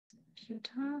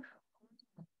computer.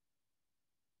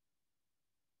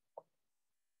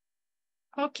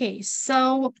 Okay,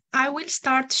 so I will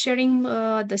start sharing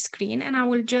the screen, and I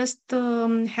will just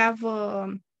have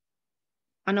an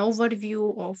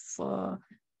overview of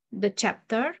the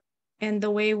chapter and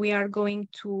the way we are going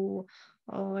to,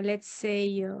 let's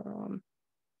say,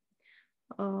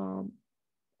 uh,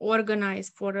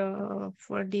 organize for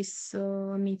this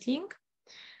meeting.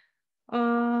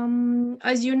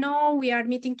 As you know, we are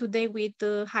meeting today with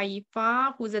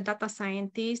Haifa, who's a data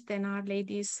scientist and Our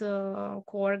Lady's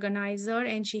co-organizer,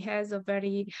 and she has a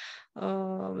very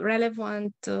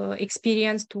relevant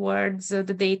experience towards the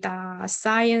data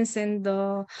science and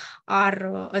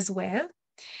R as well.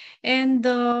 And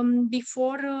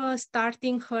before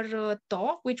starting her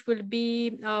talk, which will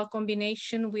be a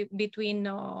combination between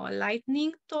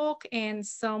lightning talk and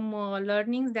some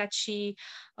learnings that she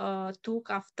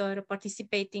took after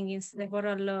participating in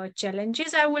several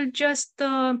challenges, I will just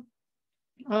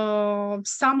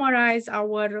summarize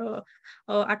our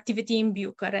activity in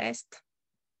Bucharest.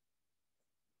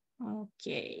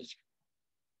 Okay.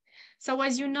 So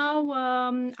as you know,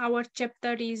 our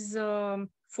chapter is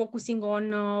focusing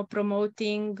on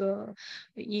promoting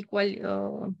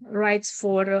equal rights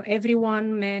for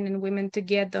everyone, men and women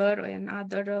together, and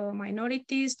other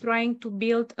minorities, trying to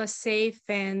build a safe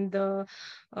and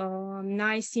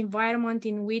nice environment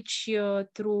in which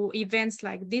through events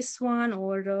like this one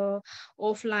or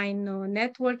offline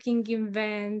networking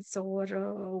events or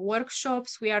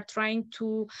workshops, we are trying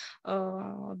to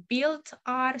build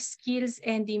our skills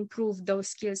and improve those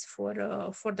skills for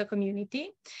the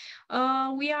community.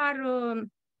 We are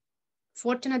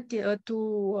fortunate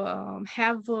to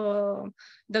have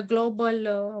the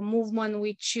global movement,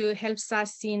 which helps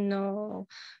us in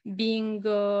being,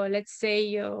 let's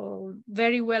say,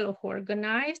 very well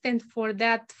organized. And for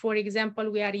that, for example,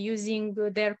 we are using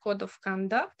their code of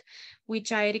conduct,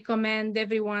 which I recommend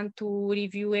everyone to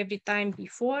review every time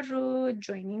before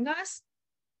joining us.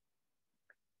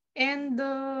 And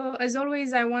as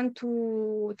always, I want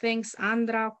to thank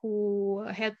Andra, who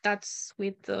helped us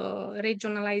with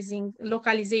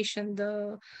localization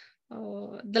the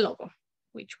logo,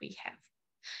 which we have.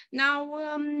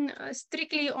 Now,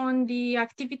 strictly on the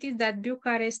activities that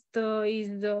Bucharest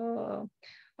is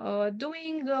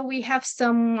doing, we have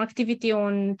some activity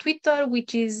on Twitter,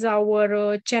 which is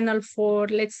our channel for,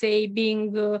 let's say,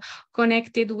 being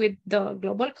connected with the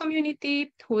global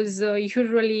community, who's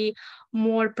usually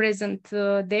more present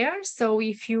there. So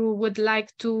if you would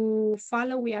like to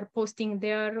follow, we are posting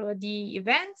there the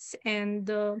events,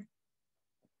 and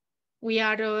we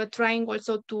are trying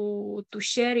also to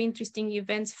share interesting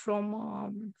events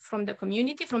from the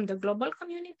community, from the global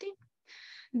community.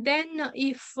 Then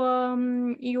if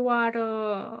you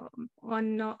are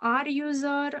an R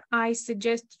user, I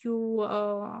suggest you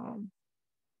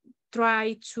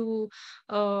try to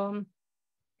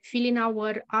fill in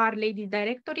our Our Lady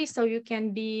directory so you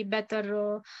can be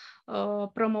better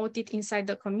promoted inside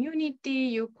the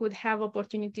community. You could have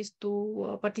opportunities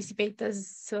to participate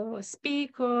as a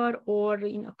speaker or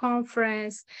in a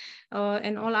conference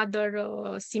and all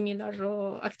other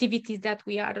similar activities that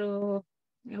we are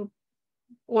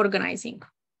organizing.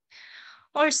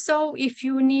 Also, if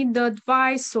you need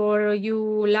advice or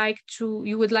you would like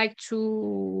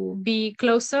to be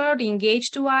closer,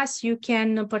 engaged to us, you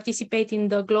can participate in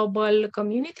the global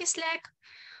community Slack.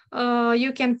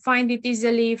 You can find it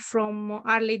easily from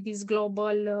Our Lady's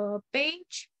global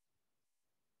page.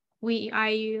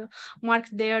 I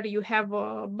marked there, you have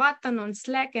a button on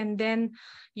Slack, and then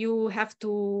you have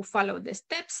to follow the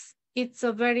steps. It's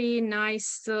a very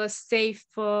nice, safe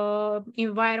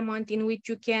environment in which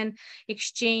you can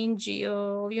exchange,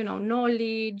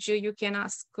 knowledge. You can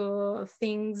ask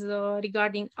things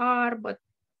regarding art, but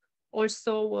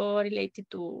also related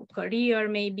to career,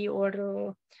 maybe,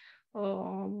 or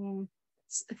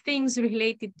things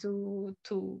related to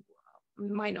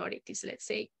minorities, let's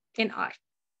say, in art.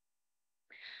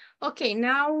 Okay,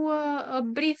 now a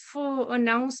brief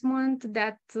announcement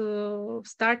that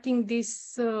starting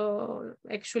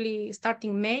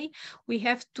starting May, we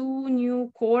have two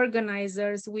new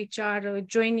co-organizers which are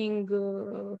joining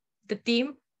the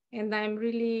team. And I'm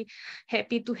really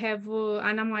happy to have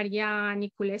Ana Maria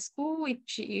Niculescu,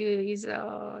 which is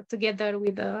together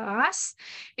with us,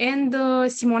 and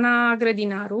Simona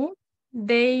Grădinaru.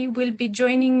 They will be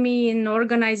joining me in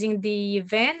organizing the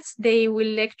events. They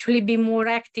will actually be more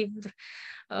active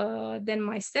than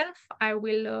myself. I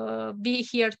will be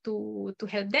here to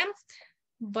help them,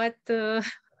 but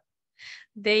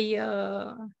they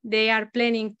are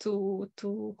planning to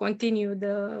continue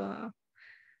the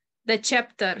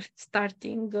chapter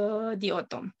starting the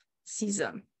autumn.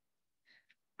 season.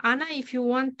 Anna, if you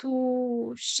want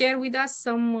to share with us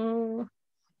some...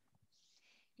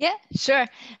 Yeah, sure.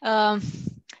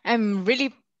 I'm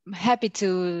really happy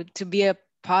to be a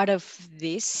part of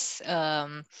this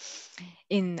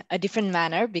in a different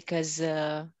manner, because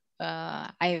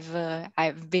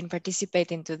I've been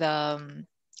participating to the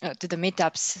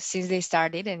meetups since they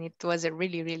started, and it was a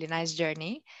really nice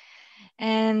journey.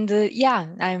 And yeah,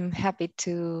 I'm happy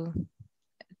to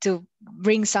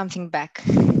bring something back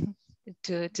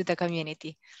to the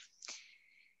community.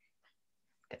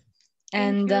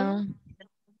 Thank And you.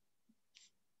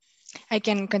 I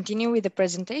can continue with the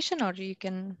presentation, or you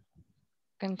can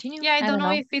continue. Yeah, I I don't don't know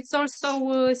know. if it's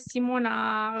also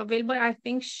Simona available. I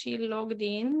think she logged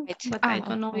in, Right. but I Ah,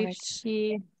 don't know all if right.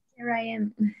 she... Here I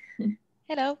am.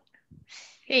 Hello.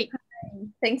 Hey.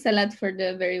 Thanks a lot for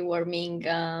the very warming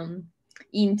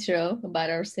intro about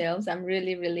ourselves. I'm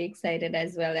really excited,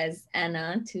 as well as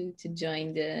Anna, to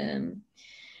join the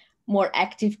more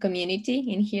active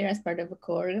community in here as part of a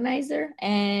co-organizer,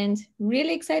 and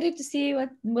really excited to see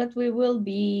what we will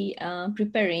be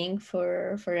preparing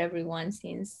for everyone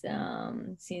since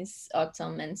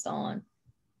autumn and so on.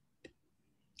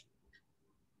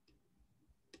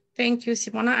 Thank you,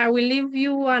 Simona. I will leave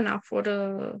you, Anna, for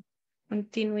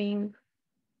continuing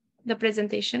the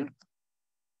presentation,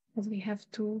 as we have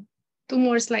two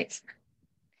more slides.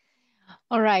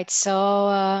 All right.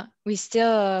 So we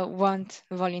still want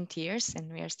volunteers,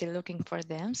 and we are still looking for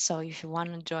them. So if you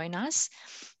want to join us,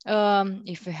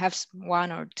 if you have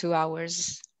 1 or 2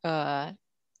 hours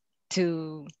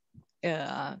to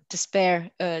spare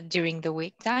during the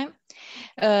week time,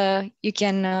 you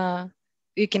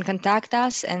can contact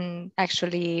us and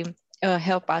actually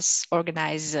help us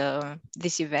organize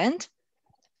this event,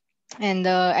 and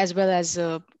as well as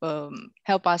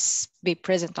help us be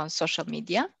present on social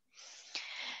media.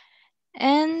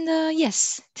 And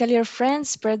yes, tell your friends,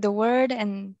 spread the word,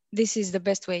 and this is the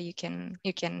best way you can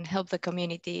help the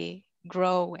community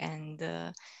grow and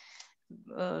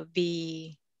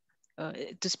be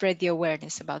to spread the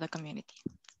awareness about the community.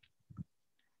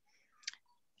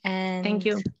 Thank And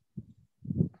you.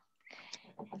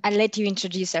 I'll let you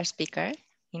introduce our speaker,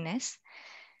 Ines.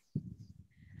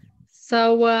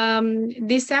 So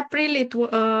this April,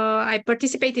 I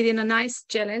participated in a nice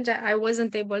challenge. I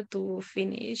wasn't able to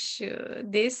finish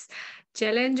this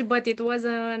challenge, but it was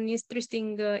an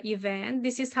interesting event.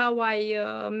 This is how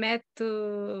I met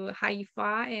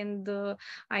Haifa, and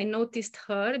I noticed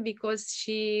her because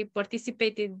she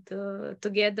participated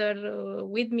together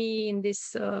with me in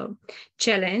this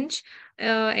challenge.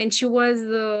 And she was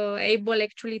able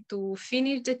actually to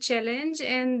finish the challenge,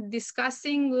 and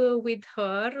discussing with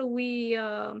her, we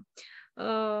uh,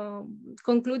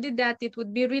 concluded that it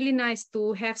would be really nice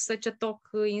to have such a talk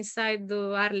inside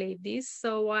Our Ladies.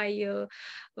 So I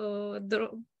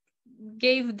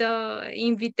gave the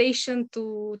invitation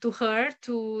to her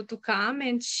to come,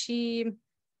 and she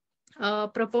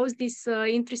proposed this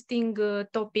interesting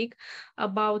topic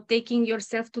about taking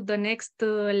yourself to the next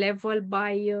level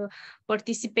by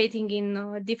participating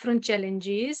in different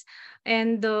challenges.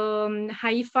 And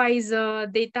Haifa is a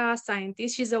data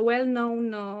scientist. She's a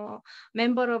well-known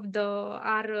member of the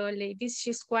Our Ladies.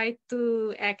 She's quite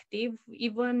active,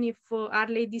 even if Our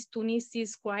Ladies Tunis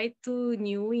is quite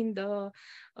new in the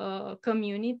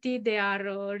community. They are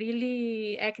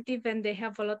really active, and they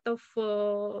have a lot of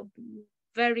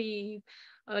very,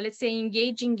 let's say,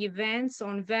 engaging events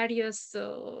on various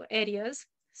areas.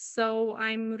 So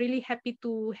I'm really happy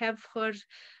to have her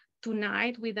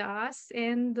tonight with us,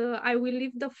 and I will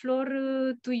leave the floor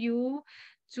to you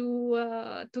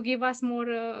to give us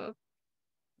more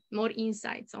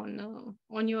insights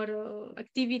on your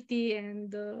activity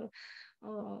and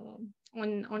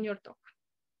on your talk.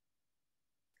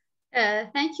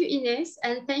 Thank you, Ines,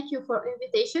 and thank you for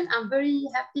invitation. I'm very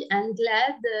happy and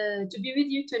glad to be with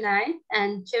you tonight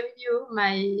and share with you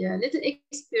my little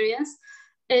experience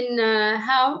in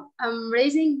how I'm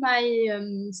raising my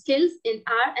skills in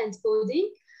art and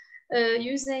coding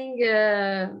using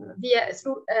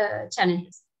through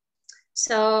challenges.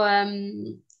 So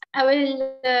I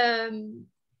will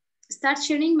start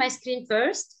sharing my screen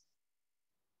first.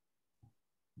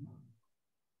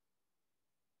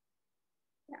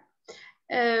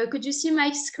 Could you see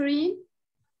my screen?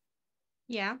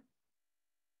 Yeah.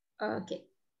 Okay.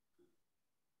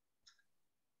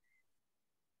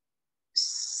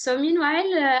 So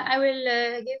meanwhile, I will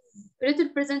give a little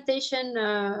presentation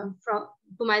to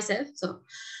myself. So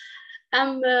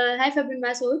I'm Haifa Ben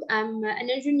Messaoud. I'm an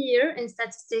engineer in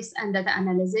statistics and data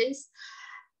analysis.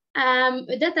 I'm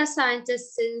a data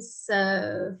scientist since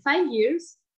 5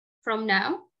 years from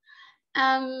now.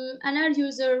 I'm an art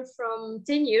user from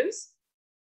 10 years,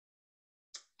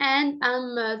 and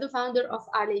I'm the founder of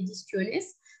Our Ladies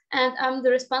Tunis, and I'm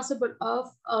the responsible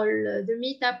of all the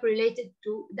meetup related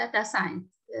to data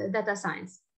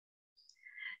science.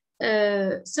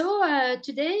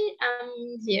 Today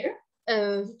I'm here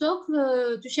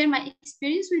to share my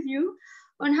experience with you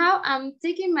on how I'm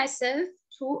taking myself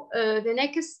to the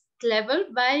next level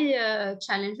by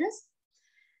challenges.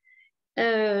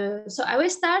 So I will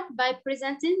start by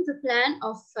presenting the plan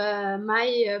of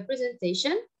my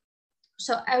presentation.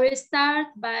 So I will start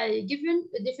by giving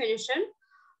a definition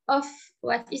of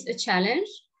what is a challenge.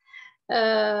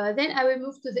 Then I will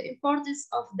move to the importance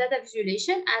of data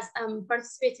visualization, as I'm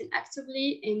participating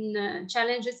actively in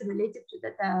challenges related to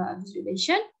data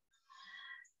visualization.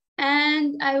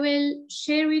 And I will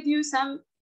share with you some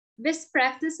best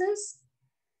practices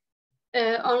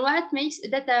on what makes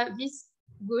data viz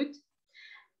good,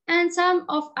 and some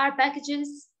of our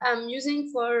packages I'm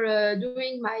using for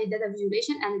doing my data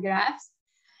visualization and graphs.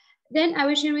 Then I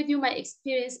will share with you my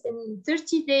experience in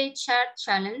 30-day chart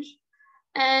challenge,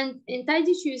 and in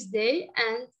Tidy Tuesday,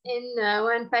 and in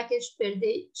one package per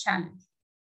day challenge.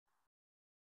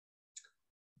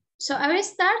 So I will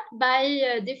start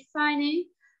by defining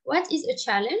what is a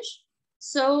challenge.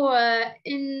 So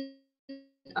in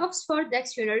Oxford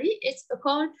Dictionary, it's a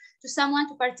call to someone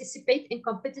to participate in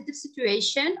competitive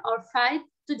situation or fight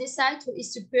to decide who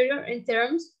is superior in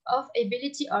terms of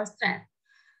ability or strength.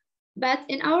 But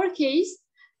in our case,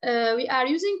 we are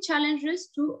using challenges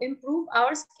to improve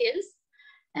our skills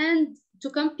and to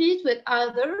compete with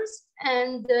others.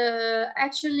 And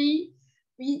actually,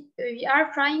 we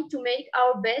are trying to make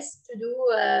our best to do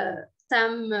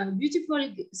some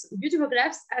beautiful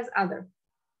graphs as others.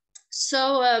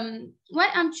 So why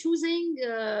I'm choosing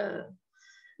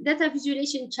data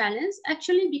visualization challenge?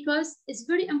 Actually, because it's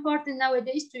very important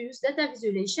nowadays to use data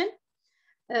visualization.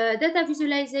 Data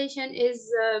visualization is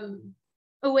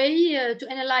a way to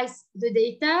analyze the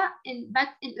data, but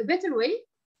in a better way,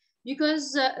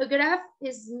 because a graph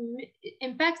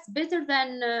impacts better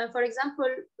than, for example,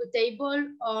 a table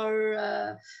or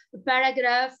a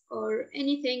paragraph or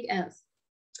anything else.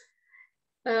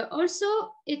 Also,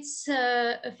 it's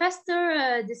a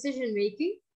faster decision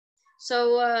making.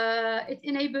 So it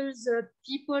enables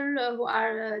people who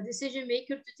are decision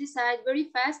makers to decide very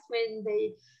fast when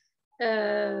they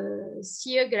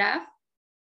see a graph.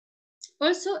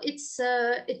 Also,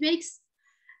 it makes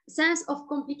sense of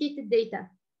complicated data.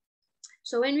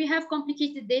 So when we have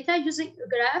complicated data, using a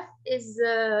graph is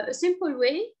a simple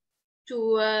way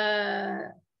to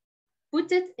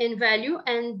put it in value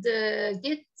and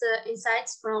get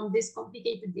insights from this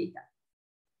complicated data.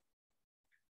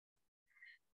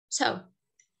 So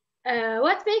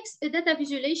what makes a data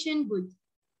visualization good?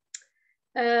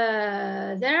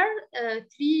 There are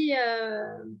three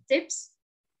tips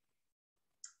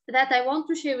that I want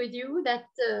to share with you that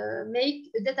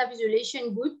make data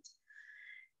visualization good,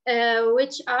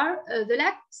 which are the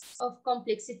lack of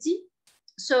complexity.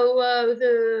 So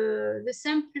the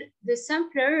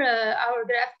simpler our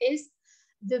graph is,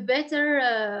 the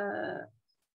better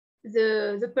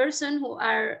the person who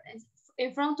are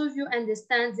in front of you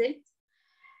understands it.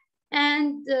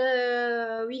 And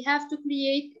we have to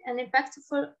create an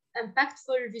impactful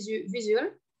visual.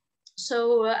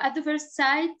 So at the first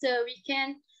sight, we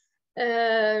can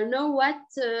know what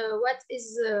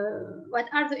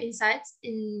are the insights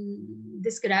in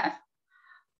this graph.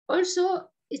 Also,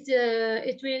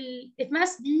 it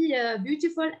must be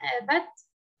beautiful, but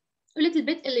a little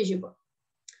bit illegible.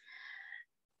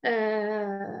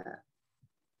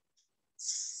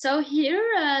 So here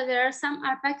there are some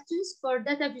R packages for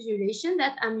data visualization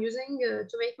that I'm using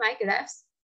to make my graphs.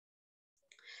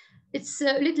 It's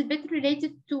a little bit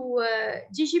related to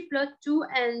ggplot2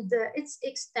 and its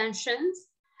extensions.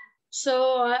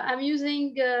 So I'm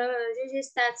using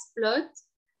ggstatsplot,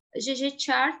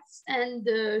 ggcharts, and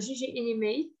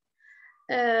gganimate.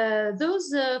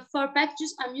 Those 4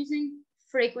 packages I'm using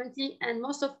frequently and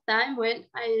most of the time when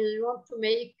I want to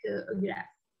make a graph.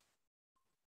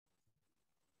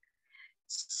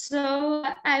 So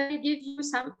I will give you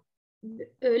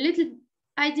a little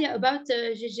idea about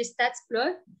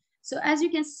ggstatsplot. So as you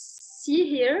can see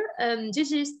here,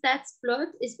 ggstatsplot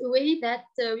is a way that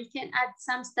we can add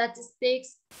some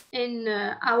statistics in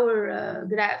our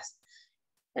graphs.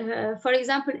 For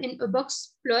example, in a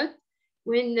box plot,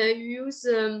 when you use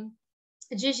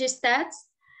ggstats,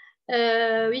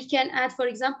 we can add, for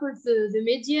example, the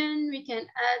median. We can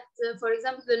add, for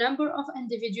example, the number of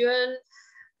individuals.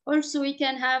 Also, we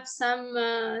can have some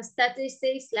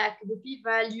statistics like the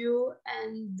p-value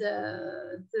and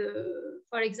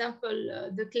for example,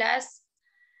 the class.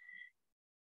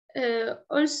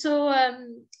 Also,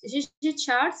 GG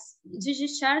Charts.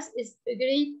 GG Charts is a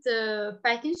great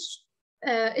package.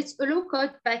 It's a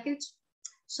low-code package.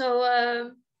 So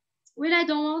when I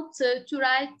don't want to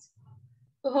write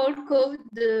a whole code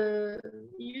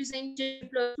using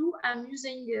ggplot2, I'm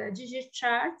using GG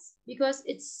Charts because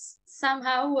it's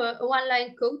somehow a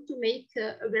one-line code to make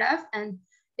a graph, and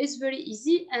it's very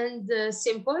easy and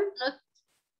simple, not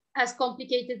as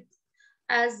complicated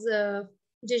as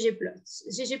ggplot.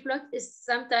 Ggplot is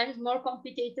sometimes more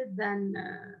complicated than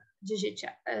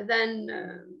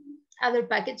other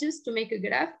packages to make a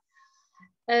graph,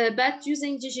 but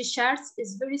using GG Charts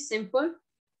is very simple.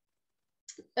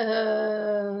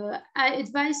 I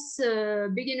advise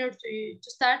beginner to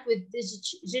start with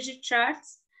GG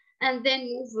Charts and then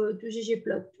move to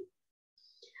ggplot2.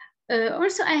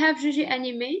 Also, I have GG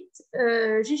Animate.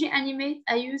 GG Animate,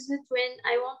 I use it when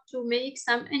I want to make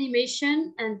some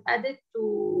animation and add it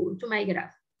to my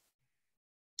graph.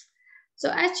 So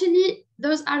actually,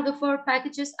 those are the 4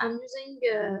 packages I'm using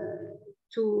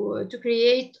to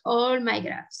create all my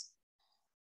graphs.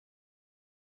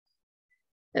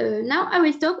 Now I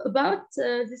will talk about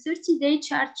the 30-day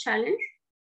chart challenge.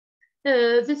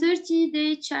 The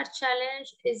 30-day chart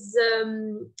challenge is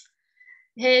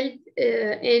held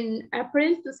in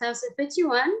April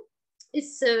 2021.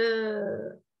 It's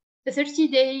a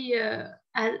 30-day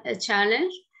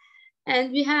challenge,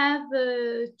 and we have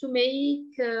to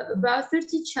make about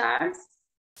 30 charts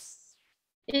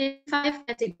in 5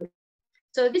 categories.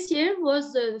 So this year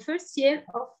was the first year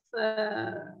of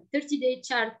 30-day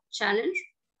chart challenge.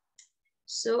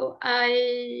 So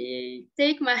I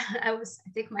take my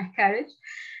courage,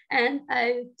 and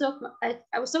I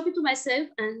was talking to myself,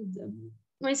 and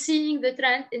when seeing the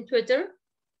trend in Twitter,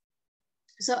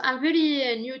 so I'm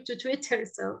very new to Twitter,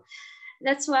 so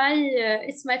that's why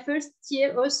it's my first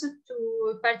year also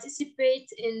to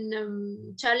participate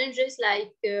in challenges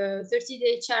like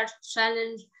 30-day chart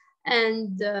challenge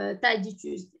and Tidy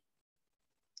Tuesday.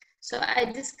 So I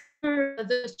discovered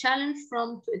the challenge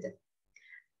from Twitter.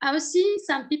 I was seeing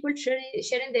some people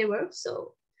sharing their work,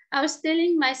 so I was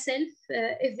telling myself,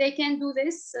 if they can do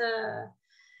this,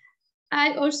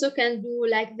 I also can do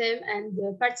like them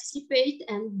and participate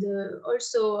and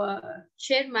also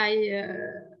share my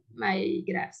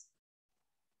graphs.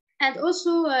 And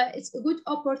also, it's a good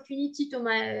opportunity to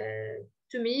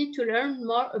me to learn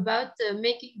more about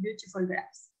making beautiful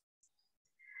graphs.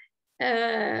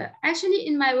 Actually,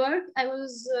 in my work, I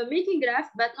was making graphs,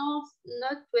 but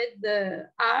not with the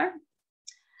R.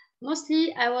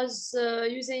 Mostly, I was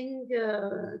using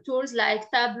tools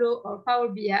like Tableau or Power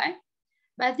BI.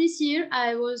 But this year,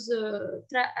 I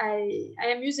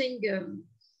am using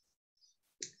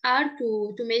R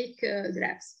to make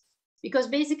graphs, because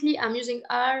basically I'm using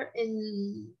R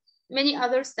in many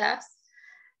other stuff,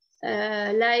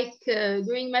 like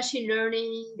doing machine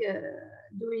learning,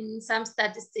 doing some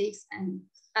statistics and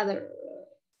other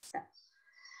stuff.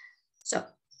 So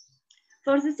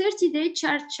for the 30-day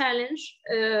chart challenge,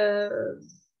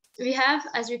 we have,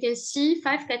 as you can see,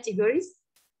 5 categories,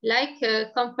 like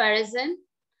comparison,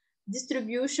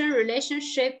 distribution,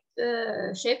 relationship,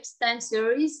 shapes, time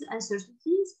series,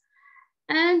 uncertainties.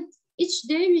 And each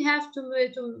day we have to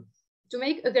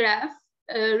make a graph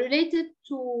related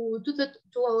to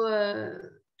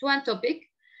one topic.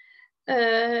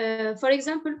 For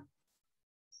example,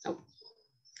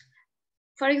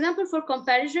 for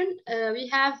comparison, we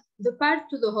have the part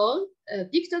to the whole,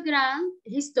 pictogram,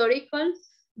 historical,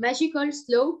 magical,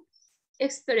 slope,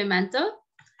 experimental.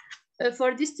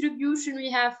 For distribution, we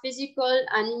have physical,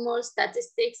 animal,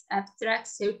 statistics, abstract,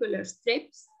 circular,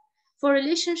 strips. For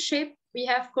relationship, we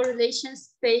have correlation,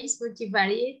 space,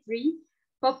 multivariate,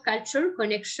 pop culture,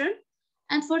 connection.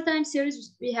 And for time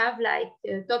series, we have like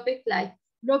a topic like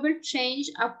global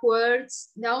change, upwards,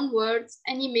 downwards,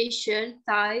 animation,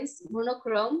 ties,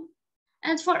 monochrome.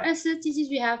 And for uncertainties,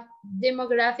 we have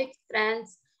demographic,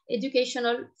 trends,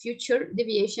 educational, future,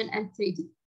 deviation, and 3D.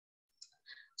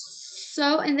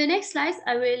 So in the next slides,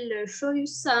 I will show you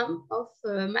some of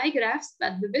my graphs,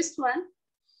 but the best one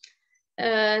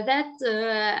that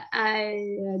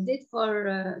I did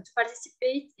to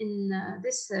participate in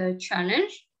this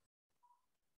challenge.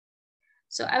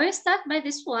 So I will start by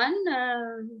this one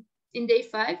in day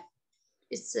 5.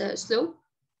 It's slow.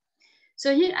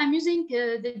 So here I'm using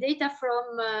the data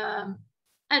from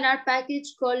an R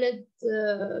package called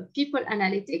People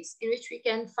Analytics, in which we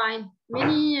can find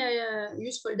many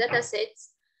useful data sets,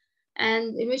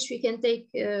 and in which we can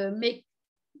make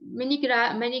many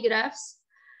graphs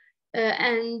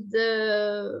and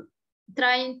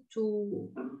trying to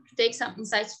take some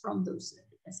insights from those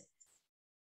datasets.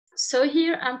 So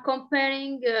here I'm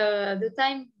comparing the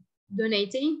time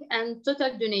donating and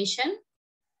total donation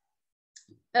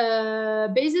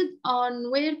based on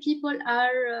where people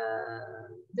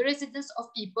are, the residence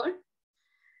of people,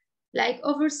 like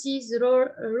overseas,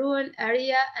 rural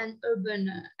area and urban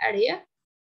area.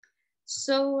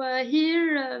 So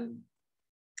here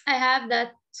I have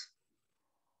that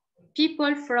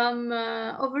people from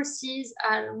overseas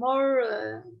are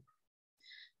more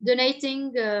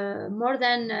donating more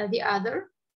than the other,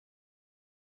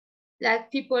 like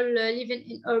people living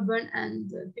in urban and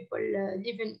people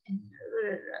living in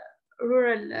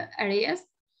rural areas.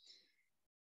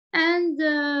 And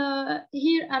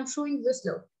here I'm showing the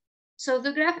slope. So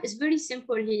the graph is very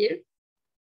simple here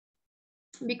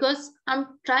because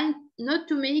I'm trying not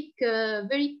to make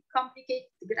very complicated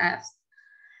graphs.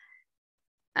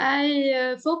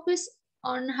 I focus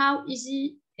on how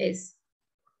easy it is.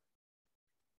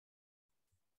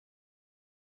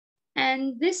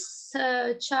 And this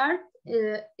chart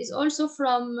is also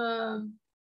from,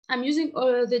 I'm using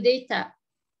all the data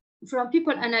from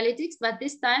People Analytics, but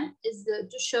this time is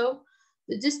to show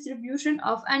the distribution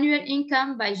of annual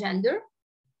income by gender.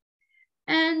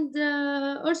 And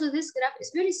also this graph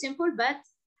is very simple, but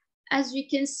as we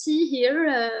can see here,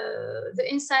 the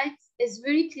insight is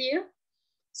very clear.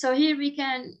 So here we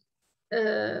can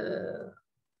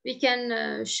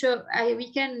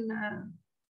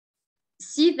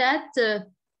see that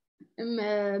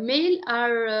male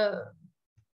are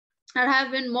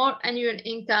having more annual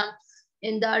income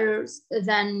in dollars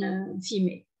than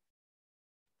female.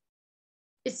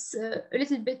 It's a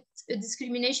little bit a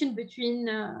discrimination between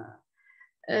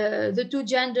the two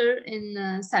gender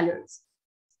in salaries.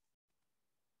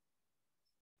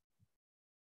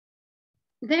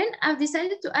 Then I've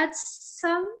decided to add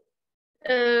some,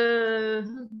 how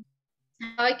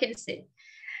I can say,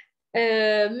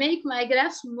 make my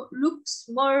graphs looks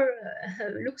more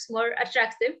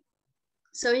attractive.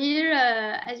 So here,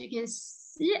 as you can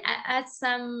see, I add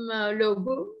some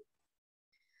logo,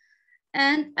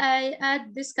 and I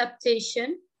add this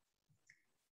captation,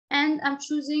 and I'm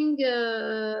choosing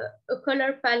a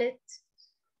color palette,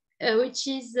 which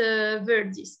is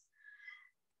Verdis.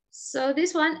 So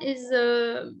this one is,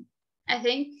 I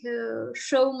think,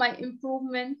 show my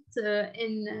improvement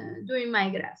in doing my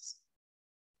graphs.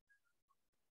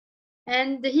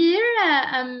 And here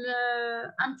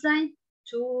I'm trying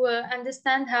to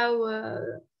understand how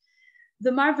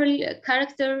the Marvel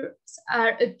characters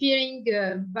are appearing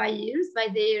by years, by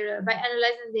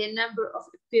analyzing their number of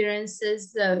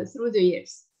appearances through the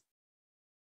years.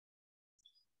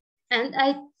 And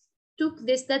I took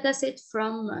this dataset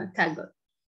from Calvert.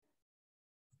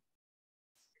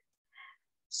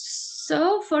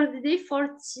 So for the day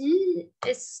 40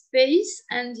 is space,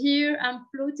 and here I'm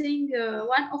plotting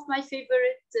one of my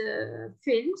favorite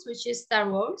films, which is Star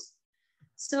Wars.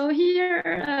 So here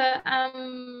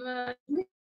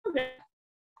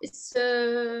it's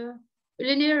a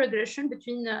linear regression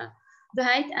between the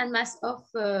height and mass of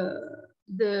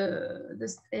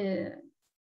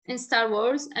in Star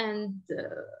Wars and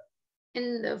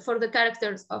for the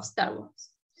characters of Star Wars.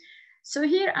 So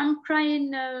here I'm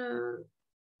trying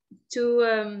to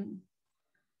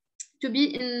be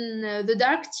in the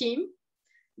dark theme,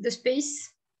 the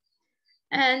space,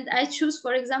 and I choose,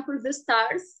 for example, the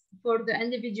stars for the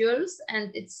individuals,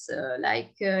 and it's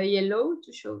like yellow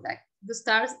to show like the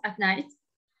stars at night.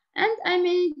 And I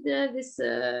made this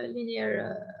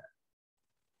linear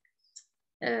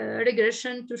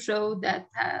regression to show that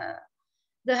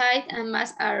the height and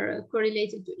mass are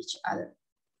correlated to each other.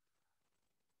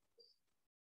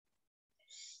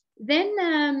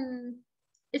 Then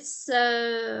it's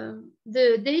the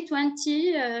day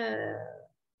 20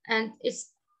 and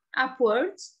it's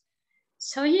upwards.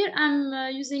 So here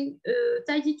I'm using a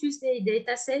Tidy Tuesday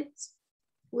dataset,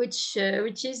 which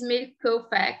is milk cow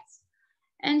facts.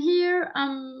 And here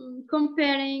I'm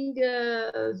comparing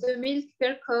the milk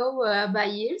per cow by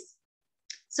years.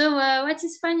 So what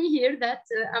is funny here that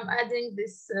I'm adding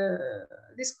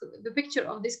the picture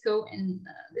of this cow in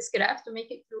this graph to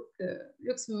make it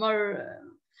looks more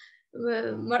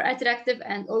attractive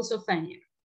and also funnier.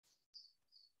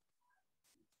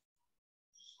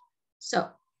 So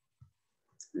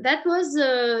that was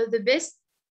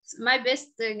my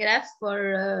best graph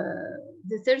for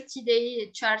the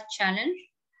 30-day chart challenge.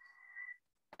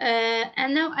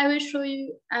 And now I will show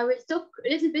you, I will talk a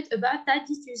little bit about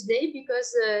Tidy Tuesday,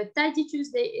 because Tidy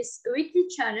Tuesday is a weekly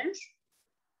challenge,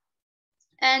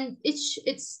 and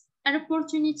it's an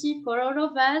opportunity for all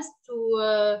of us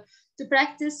to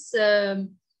practice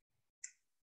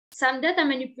some data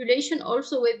manipulation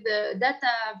also with the data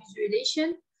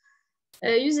visualization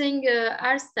using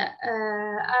R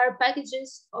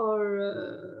packages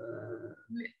or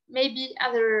maybe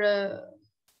other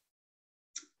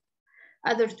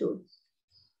tools.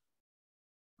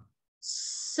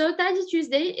 So Tidy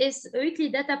Tuesday is a weekly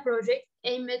data project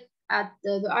aimed at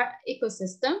the R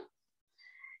ecosystem.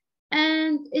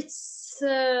 And it's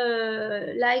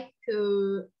like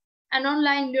an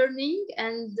online learning,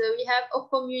 and we have a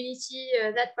community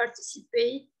that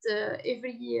participate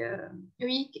every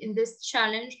week in this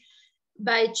challenge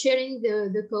by sharing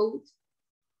the code.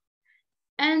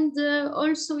 And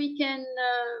also we can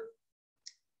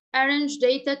arrange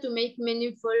data to make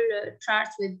meaningful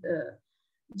charts with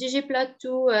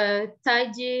ggplot2,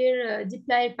 tidyr,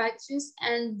 dplyr packages,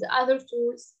 and other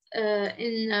tools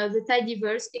in the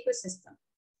Tidyverse ecosystem.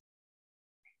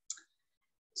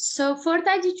 So for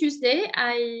Tidy Tuesday,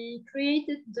 I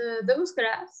created those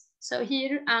graphs. So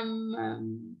here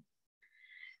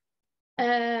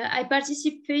I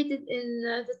participated in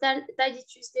the Tidy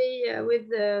Tuesday with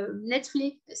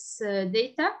Netflix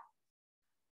data.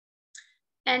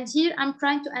 And here I'm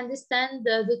trying to understand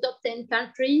the top 10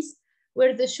 countries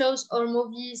where the shows or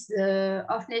movies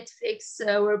of Netflix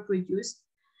were produced.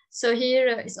 So here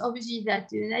it's obviously that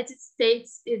the United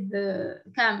States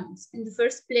comes in the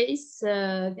first place.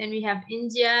 Then we have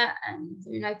India and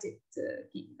the United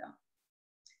Kingdom.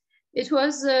 It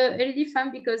was really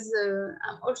fun because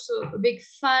I'm also a big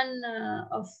fan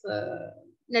of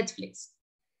Netflix.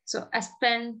 So I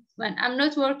spend, when I'm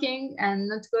not working and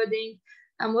not coding,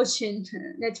 I'm watching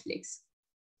Netflix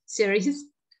series.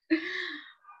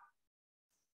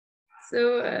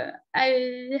 So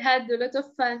I had a lot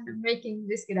of fun making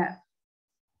this graph.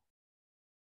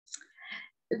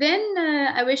 Then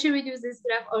I will share with you this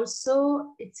graph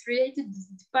also. It's related to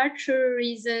the departure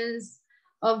reasons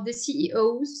of the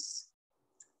CEOs.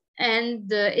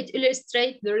 And it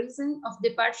illustrates the reason of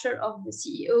departure of the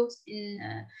CEOs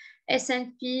in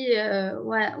S&P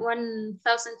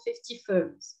 1050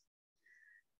 firms.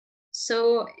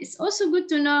 So it's also good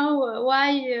to know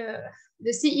why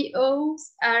the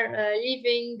CEOs are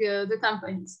leaving the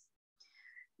companies.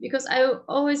 Because I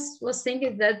always was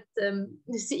thinking that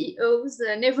the CEOs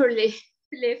never left,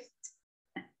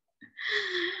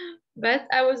 but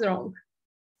I was wrong.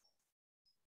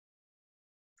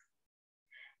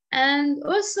 And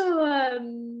also,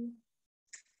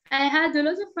 I had a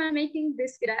lot of fun making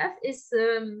this graph.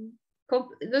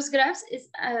 Those graphs is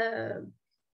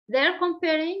they're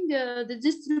comparing the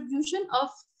distribution of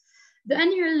the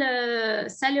annual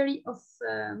salary of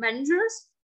managers.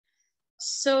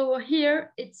 So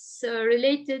here it's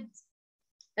related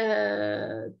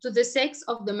to the sex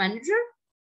of the manager,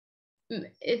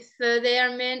 if they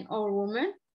are men or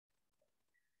women.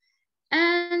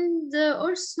 And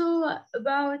also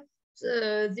about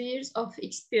the years of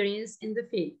experience in the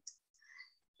field.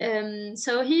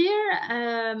 So here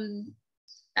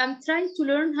I'm trying to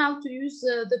learn how to use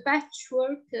the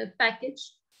patchwork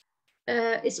package.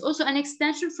 It's also an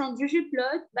extension from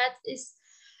ggplot, but it's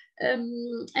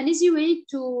an easy way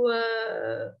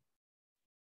to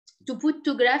put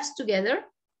two graphs together.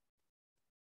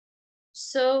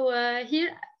 So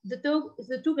here the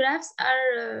two graphs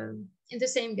are in the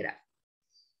same graph.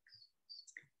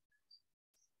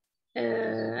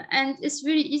 And it's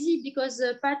very easy because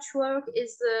patchwork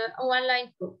is a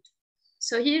one-line code.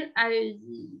 So here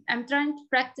I'm trying to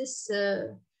practice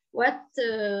what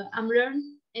I'm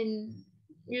learning in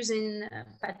using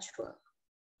patchwork.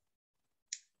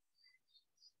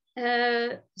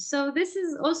 So this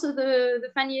is also the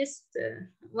funniest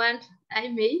one I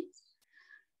made.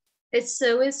 It's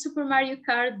with Super Mario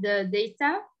Kart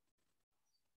data.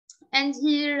 And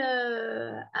here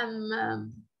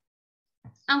I'm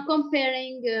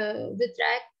comparing the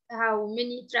track, how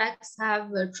many tracks have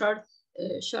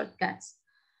shortcuts.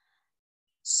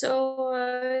 So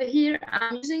here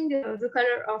I'm using the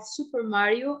color of Super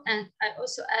Mario, and I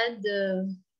also add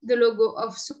the logo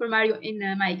of Super Mario in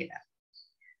my graph.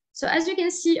 So as you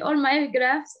can see, all my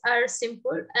graphs are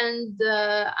simple, and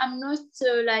I'm not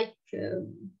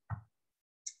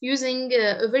using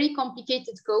a very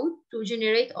complicated code to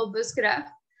generate all those graphs.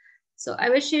 So I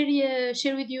will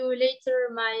share with you later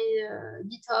my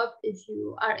GitHub if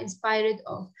you are inspired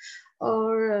of,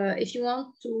 or if you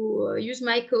want to use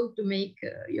my code to make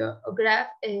your graph,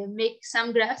 make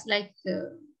some graphs like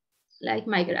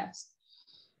my graphs.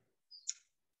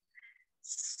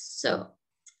 So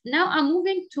now I'm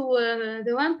moving to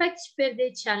the one package per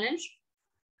day challenge.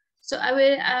 So I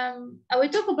will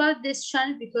talk about this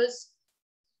challenge because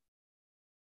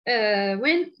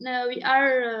when we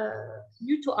are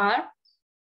new to R,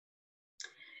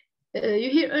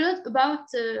 you hear a lot about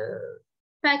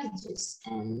packages,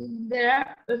 and there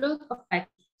are a lot of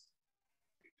packages.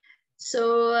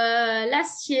 So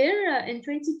last year, in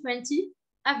 2020,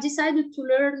 I've decided to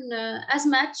learn as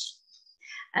much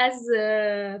as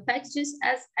packages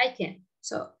as I can.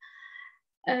 So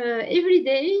every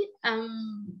day,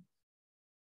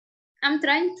 I'm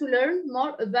trying to learn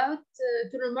more about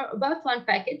one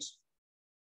package,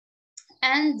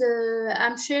 and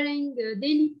I'm sharing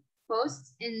daily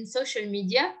posts in social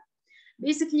media,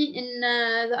 basically in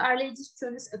the Our Lady's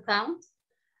Tunis account,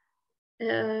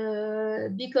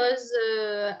 because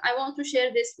I want to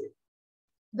share this with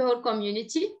the whole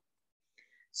community.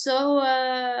 So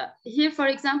here, for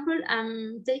example,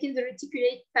 I'm taking the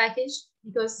reticulate package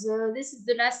because this is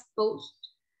the last post.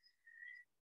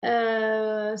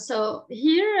 So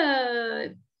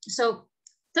here, so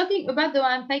talking about the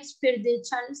one package per day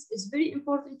challenge is very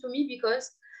important to me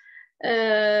because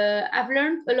I've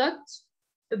learned a lot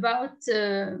about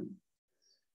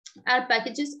our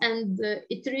packages, and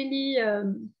it really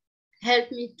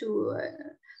helped me to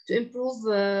improve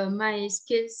my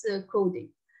skills coding.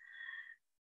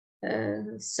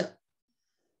 So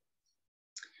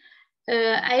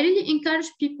I really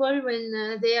encourage people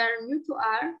when they are new to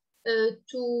R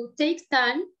to take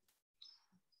time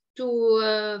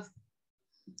to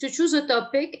choose a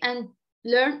topic and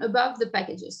learn about the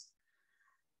packages.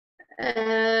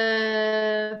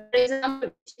 For example,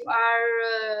 if you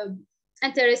are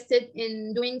interested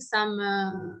in doing some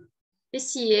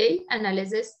PCA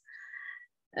analysis,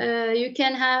 you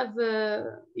can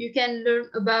learn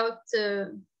about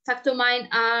Factomine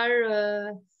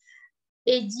R,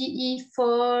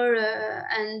 ADE4,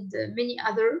 and many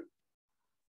other.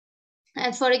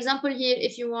 And for example, here,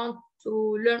 if you want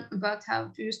to learn about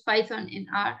how to use Python in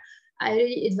R, I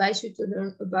really advise you to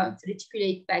learn about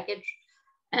reticulate package.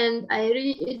 And I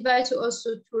really advise you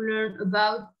also to learn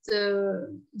about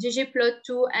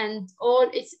ggplot2 and all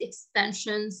its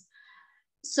extensions.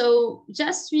 So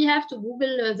just we have to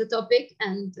Google the topic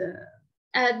and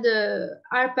add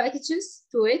R packages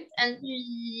to it, and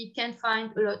you can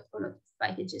find a lot of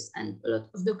packages and a lot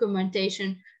of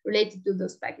documentation related to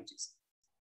those packages.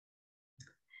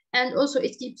 And also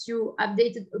it keeps you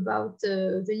updated about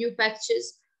the new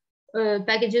packages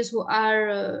who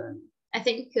are, I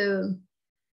think,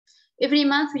 every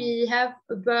month we have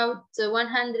about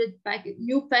 100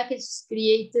 new packages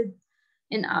created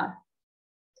in R.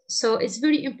 So it's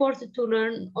very important to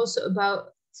learn also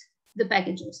about the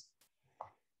packages.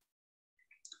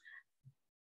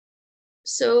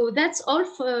 So that's all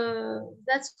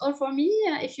for me.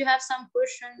 If you have some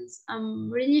questions,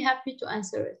 I'm really happy to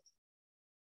answer it.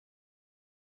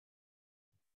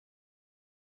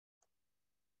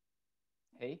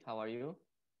 Hey, how are you?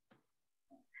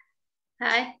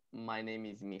 Hi. My name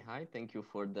is Mihai. Thank you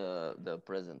for the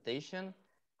presentation.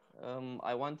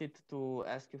 I wanted to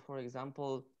ask you, for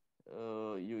example,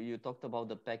 you talked about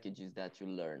the packages that you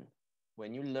learn.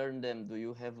 When you learn them, do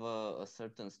you have a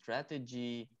certain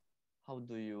strategy? How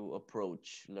do you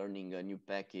approach learning a new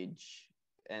package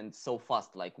and so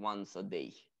fast, like once a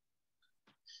day?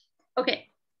 Okay,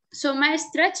 so my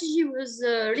strategy was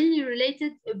really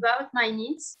related about my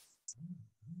needs.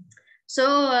 So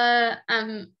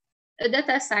I'm a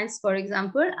data science, for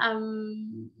example.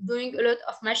 I'm doing a lot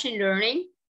of machine learning.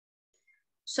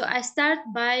 So I start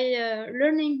by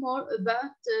learning more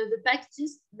about the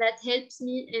packages that helps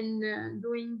me in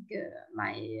doing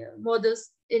my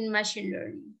models in machine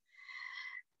learning.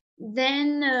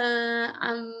 Then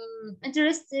I'm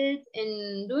interested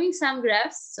in doing some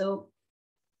graphs. So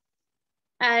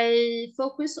I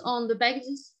focus on the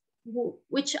packages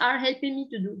which are helping me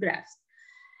to do graphs.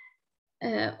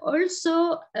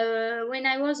 Also, when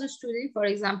I was a student, for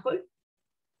example,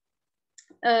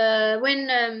 when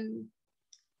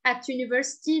at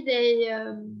university they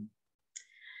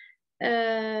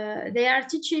are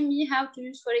teaching me how to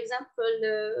use, for example,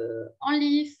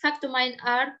 only Factomine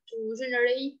R to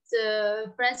generate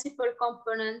principal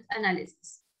component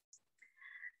analysis.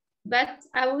 But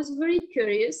I was very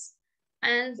curious,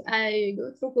 and I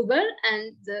go through Google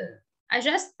and I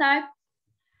just type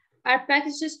R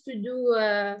packages to do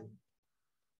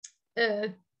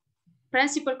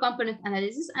principal component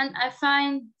analysis, and I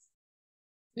find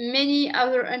many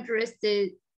other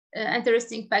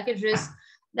interesting packages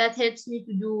that helps me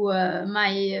to do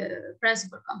my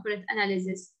principal component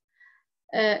analysis.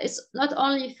 It's not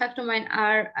only Factomine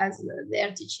R as they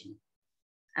are teaching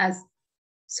us.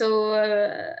 So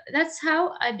that's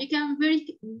how I became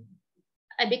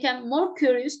more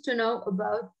curious to know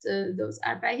about those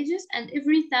R packages, and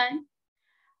every time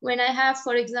when I have,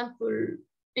 for example,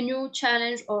 a new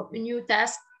challenge or a new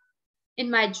task in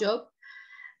my job,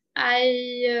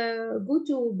 I go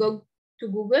to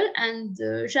Google and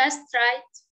just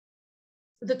write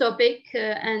the topic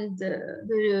and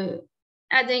the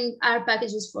adding R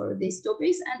packages for these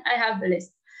topics, and I have the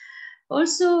list.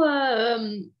 Also,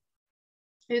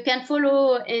 you can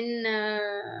follow in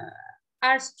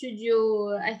R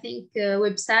Studio, I think,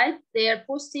 website. They are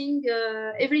posting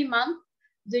every month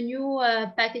the new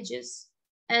packages,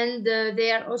 and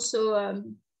they are also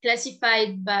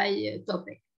classified by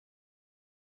topic.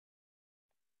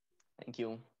 Thank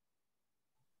you.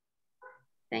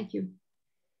 Thank you.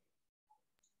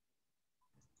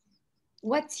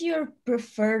 What's your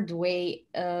preferred way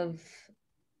of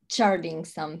charting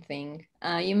something?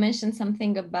 You mentioned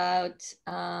something about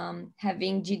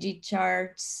having GG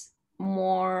charts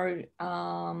more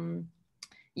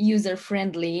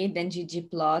user-friendly than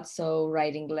ggplot, so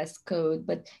writing less code.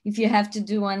 But if you have to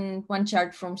do one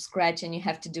chart from scratch and you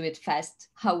have to do it fast,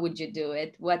 how would you do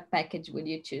it? What package would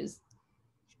you choose?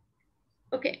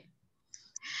 Okay.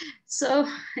 So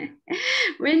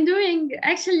when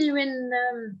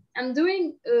I'm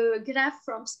doing a graph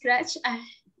from scratch,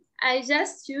 I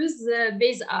just use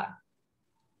base R.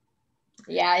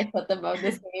 Yeah, I thought about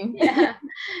the same. Yeah,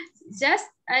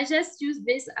 I just use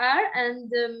base R,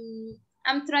 and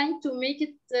I'm trying to make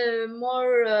it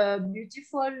more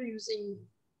beautiful using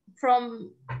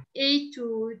from A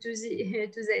to Z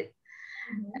to Z.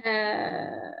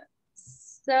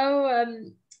 So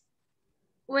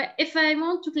well, if I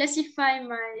want to classify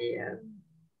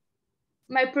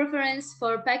my preference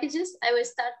for packages, I will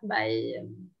start by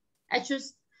I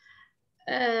choose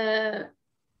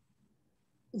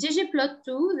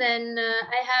ggplot2, then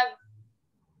I have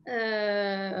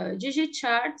GG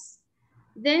charts,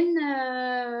 then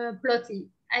Plotly.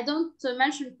 I don't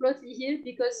mention Plotly here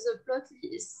because Plotly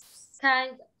is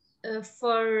kind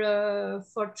for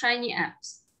tiny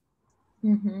apps.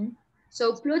 Mm-hmm.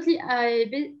 So Plotly,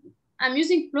 I'm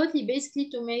using Plotly basically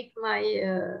to make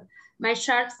my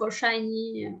chart for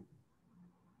Shiny.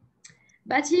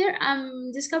 But here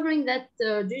I'm discovering that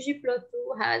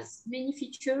ggplot2 has many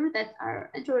features that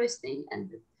are interesting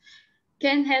and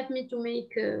can help me to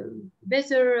make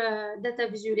better data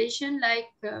visualization, like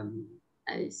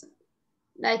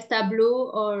Tableau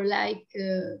or like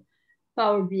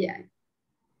Power BI.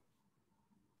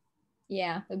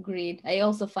 Yeah, agreed. I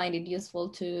also find it useful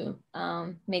to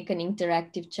make an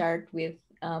interactive chart with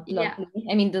Plotly. Yeah.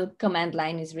 I mean, the command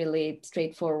line is really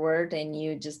straightforward and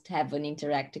you just have an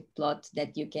interactive plot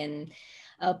that you can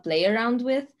play around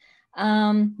with.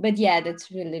 But yeah,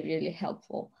 that's really, really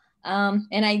helpful.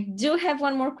 And I do have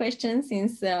one more question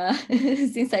since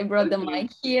since I brought the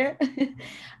mic here.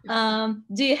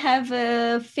 Do you have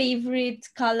a favorite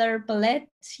color palette?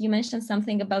 You mentioned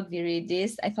something about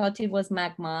Viridis. I thought it was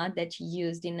Magma that you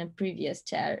used in a previous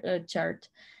chart.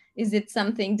 Is it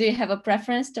something, do you have a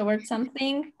preference towards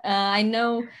something? I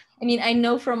know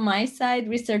from my side,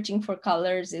 researching for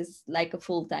colors is like a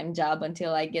full-time job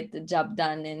until I get the job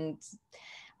done and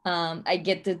I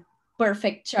get the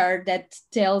perfect chart that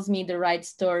tells me the right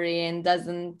story and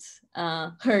doesn't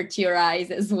hurt your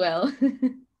eyes as well.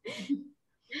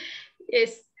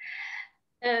 Yes.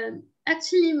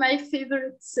 Actually, my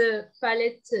favorite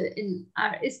palette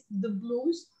is the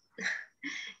blues.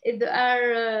 There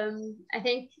are, I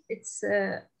think it's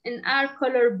an R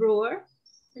color brewer,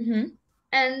 mm-hmm.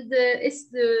 And it's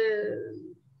the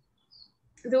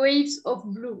waves of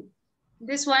blue.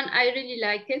 This one I really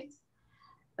like it,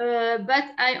 but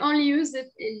I only use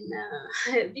it in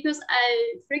because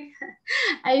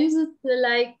I use it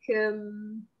like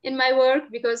in my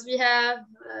work because we have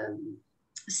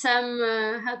some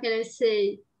how can I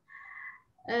say.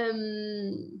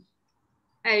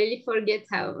 I really forget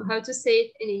how to say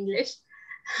it in English,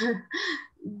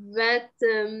 but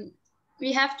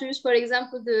we have to use, for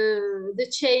example, the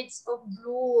shades of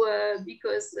blue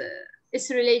because it's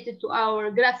related to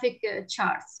our graphic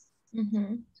charts.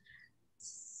 Mm-hmm.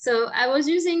 So I was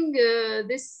using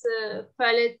this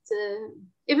palette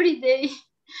every day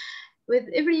with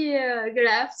every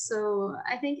graph. So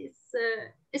I think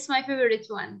it's my favorite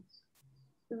one.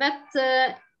 But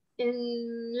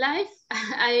in life,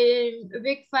 I'm a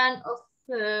big fan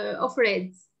of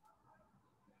reds,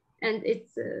 and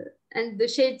it's and the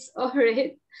shades of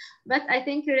red. But I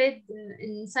think red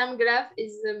in some graph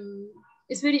is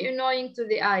very annoying to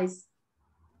the eyes.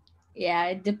 Yeah,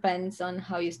 it depends on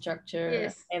how you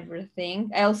structure everything.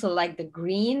 I also like the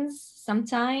greens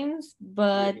sometimes,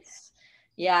 but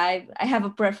Yeah, I have a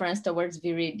preference towards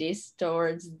Viridis,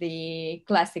 towards the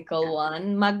classical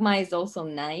one. Magma is also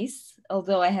nice,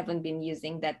 although I haven't been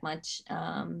using that much.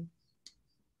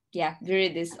 Yeah,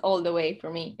 Viridis all the way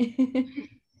for me.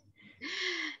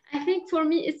 I think for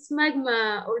me it's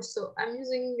Magma also. I'm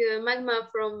using Magma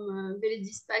from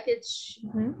Veridis package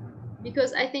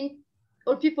because I think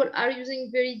all people are using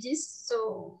Veridis.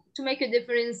 So to make a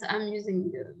difference, I'm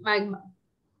using Magma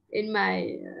in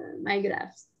my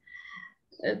graphs.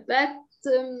 But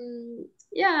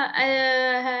yeah,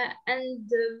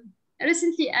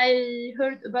 recently I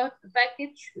heard about a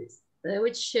package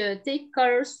which take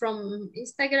colors from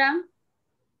Instagram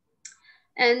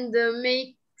and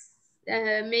make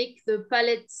the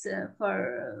palettes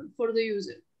for the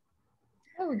user.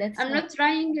 Oh, that's I'm fun. not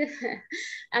trying.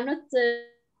 I'm not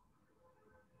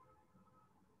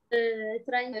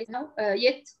trying now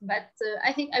yet, but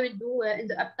I think I will do in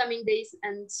the upcoming days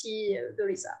and see the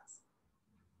results.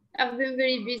 I've been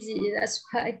very busy, that's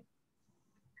why.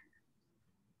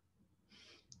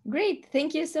 Great,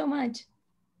 thank you so much.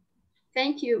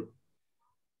 Thank you.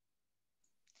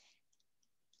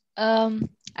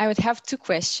 I would have two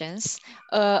questions,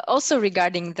 also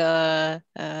regarding the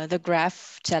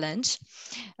graph challenge.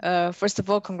 First of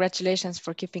all, congratulations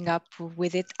for keeping up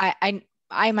with it.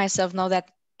 I myself know that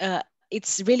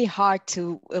it's really hard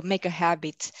to make a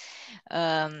habit,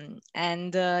 and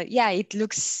yeah, it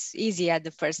looks easy at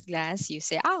the first glance. You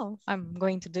say, "Oh, I'm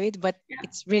going to do it," but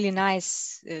it's really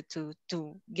nice to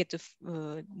get to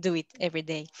do it every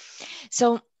day.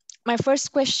 So my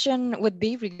first question would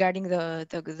be regarding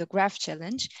the graph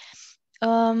challenge.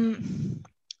 How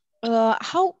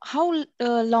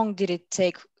long did it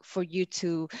take for you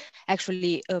to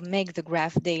actually make the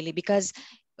graph daily? Because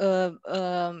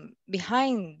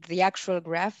behind the actual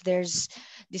graph, there's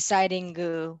deciding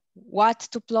what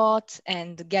to plot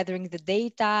and gathering the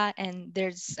data, and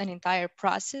there's an entire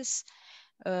process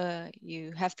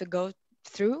you have to go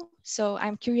through. So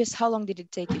I'm curious, how long did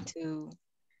it take you to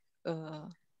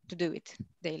do it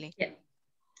daily? Yeah.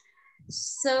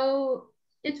 So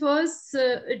it was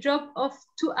a job of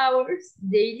 2 hours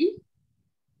daily.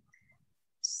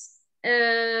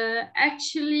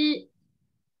 Actually,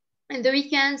 in the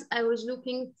weekends, I was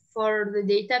looking for the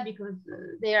data because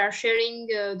they are sharing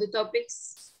the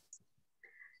topics.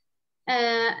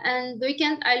 And the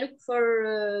weekend, I look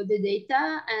for the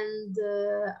data and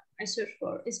I search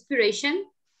for inspiration.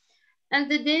 And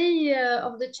the day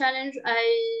of the challenge, I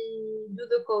do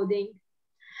the coding.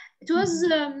 It was,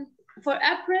 for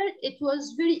April, it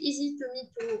was very easy to me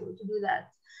to do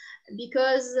that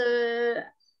because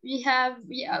we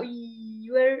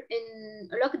were in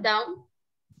a lockdown.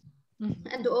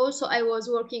 And also I was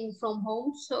working from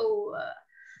home, so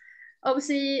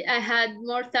obviously I had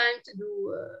more time to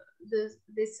do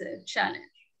this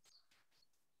challenge.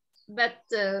 But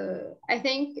I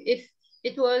think if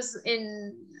it was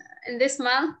in this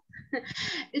month,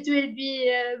 it will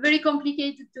be very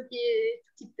complicated to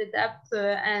keep it up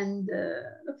and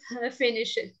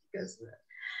finish it because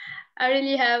I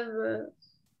really have a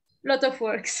lot of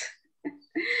works.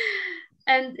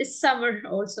 And it's summer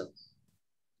also.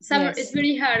 Summer Yes. is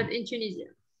very hard in Tunisia.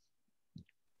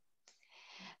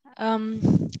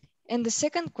 And the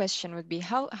second question would be,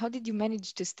 how did you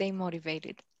manage to stay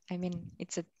motivated? I mean,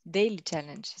 it's a daily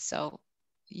challenge, so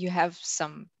you have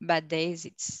some bad days,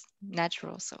 it's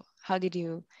natural. So how did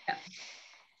you? Yeah.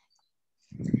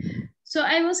 So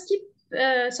I was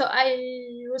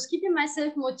keeping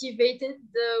myself motivated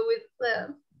with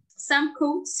some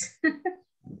quotes.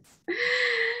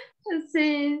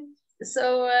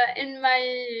 In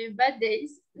my bad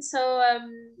days,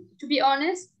 to be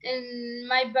honest, in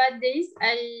my bad days,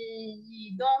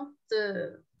 I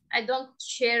don't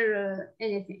share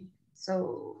anything.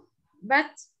 So,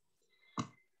 but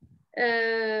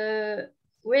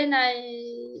when I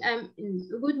am in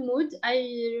a good mood,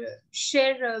 I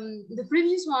share the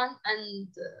previous one and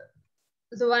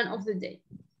the one of the day.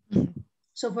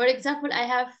 So, for example, I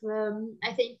have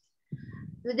I think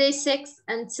the day 6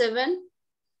 and 7.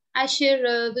 I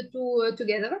share the two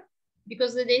together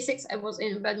because the day 6 I was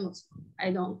in a bad mood. I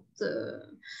don't.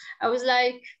 I was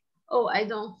like, oh, I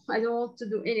don't want to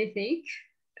do anything.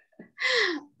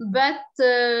 But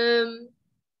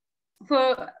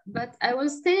I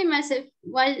was telling myself,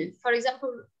 while, for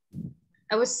example,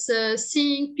 I was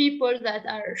seeing people that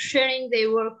are sharing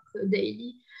their work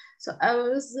daily. So I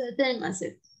was telling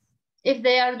myself, if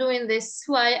they are doing this,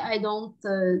 why I don't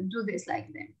do this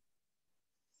like them?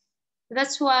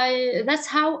 That's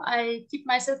how I keep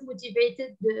myself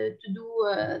motivated to do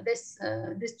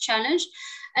this challenge,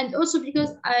 and also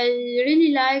because I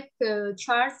really like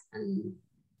charts and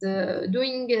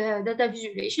doing data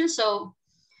visualization. So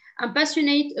I'm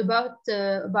passionate about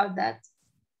that.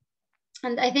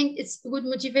 And I think it's good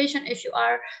motivation if you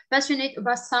are passionate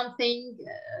about something.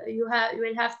 You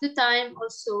will have the time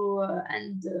also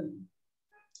and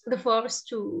the force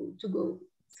to go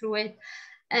through it,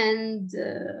 and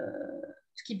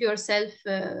to keep yourself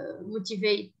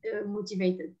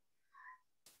motivated.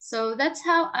 So that's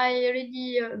how I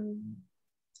really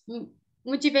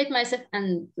motivate myself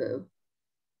and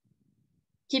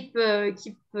keep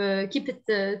it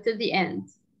till the end.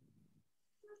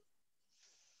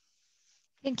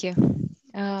 Thank you.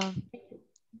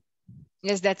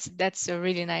 Yes, that's a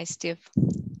really nice tip.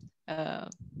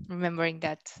 Remembering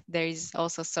that there is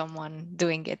also someone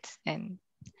doing it and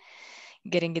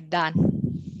getting it done.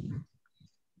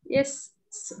 Yes.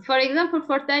 For example,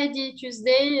 for Tidy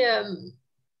Tuesday,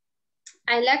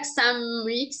 I lack some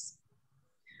weeks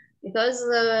because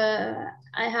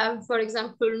I have, for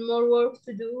example, more work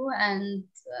to do, and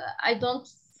I don't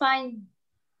find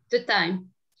the time.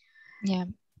 Yeah.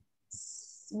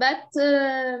 But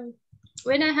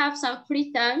when I have some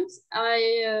free times,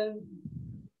 I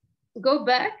go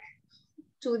back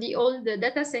to the old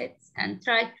data sets and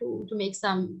try to make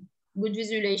some good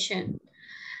visualization.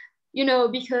 You know,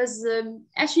 because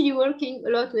actually working a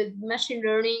lot with machine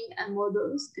learning and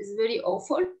models is very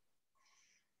awful.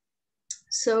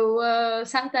 So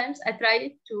sometimes I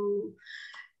try to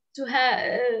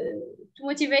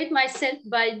motivate myself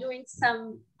by doing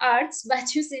some arts, by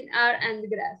using R and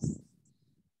graphs.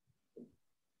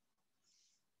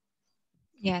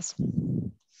 Yes.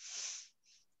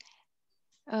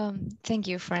 Thank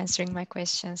you for answering my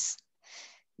questions.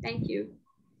 Thank you.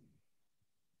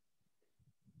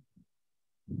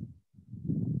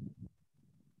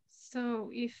 So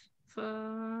if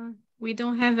we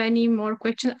don't have any more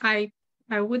questions, I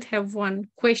would have one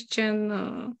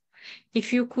question.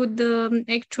 If you could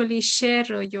actually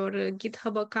share your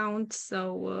GitHub account,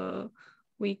 so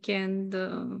we can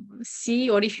see,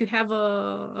 or if you have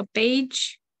a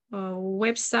page, a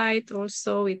website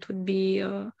also, it would be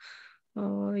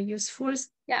useful.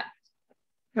 Yeah.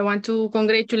 I want to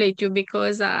congratulate you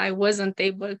because I wasn't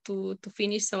able to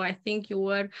finish. So I think you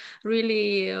were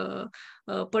really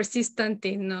persistent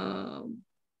in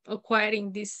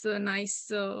acquiring this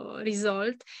nice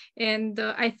result. And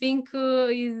I think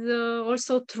is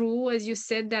also true, as you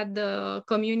said, that the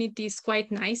community is quite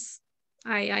nice.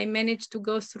 I managed to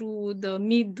go through the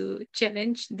mid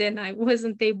challenge, then I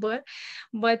wasn't able,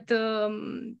 but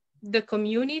the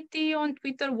community on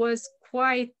Twitter was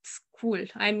quite cool.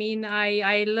 I mean,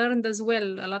 I learned as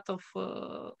well a lot of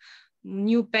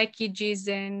new packages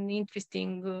and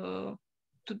interesting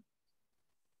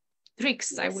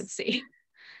tricks, yes. I would say.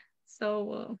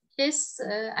 So yes,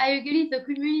 I agree. The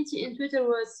community in Twitter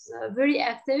was very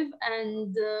active,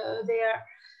 and they are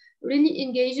really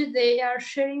engaged. They are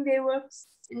sharing their works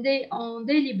on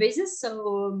daily basis.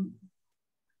 So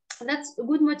that's a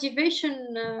good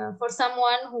motivation for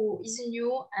someone who is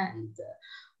new and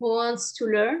who wants to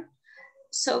learn.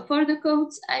 So for the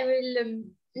codes, I will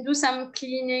do some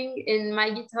cleaning in my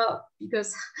GitHub,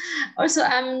 because also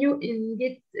I'm new in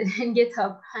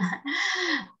GitHub.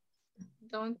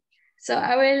 don't. So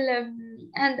I will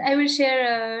and I will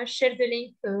share the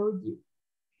link with you.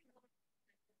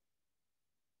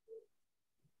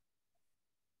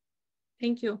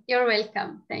 Thank you. You're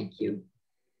welcome. Thank you.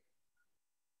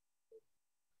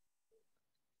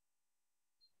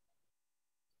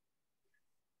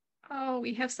 Oh,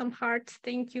 we have some hearts.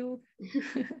 Thank you.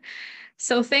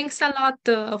 So thanks a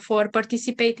lot for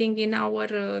participating in our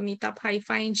Meetup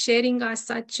Haifa and sharing us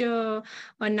such a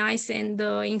nice and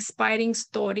inspiring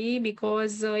story,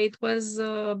 because it was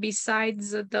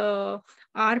besides the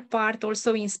our part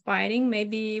also inspiring.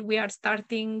 Maybe we are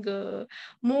starting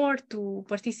more to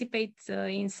participate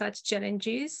in such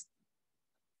challenges.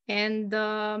 And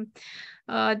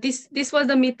this was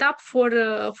the meetup for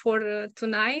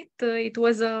tonight. It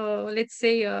was a, let's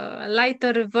say, a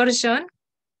lighter version.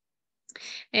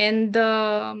 And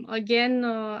again,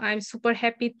 I'm super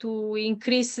happy to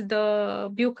increase the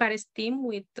Bucharest team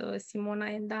with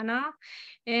Simona and Dana.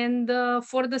 And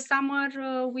for the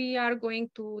summer, we are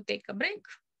going to take a break.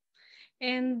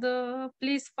 And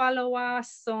please follow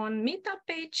us on Meetup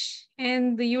page,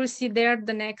 and you'll see there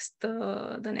the next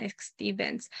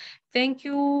events. Thank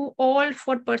you all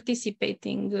for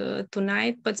participating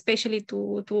tonight, but especially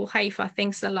to Haifa.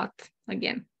 Thanks a lot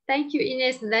again. Thank you,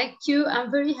 Ines. Thank you. I'm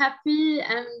very happy.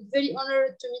 I'm very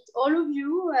honored to meet all of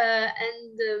you.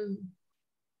 And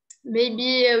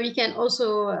maybe we can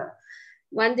also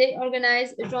one day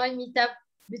organize a joint meetup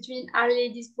between Our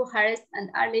Ladies Bucharest and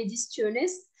Our Ladies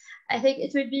Tunis. I think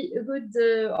it will be a good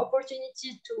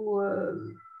opportunity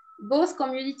to both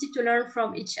community to learn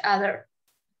from each other.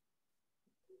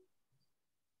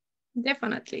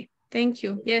 Definitely. Thank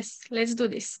you. Yes, let's do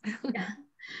this.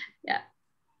 Yeah,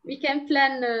 we can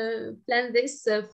plan this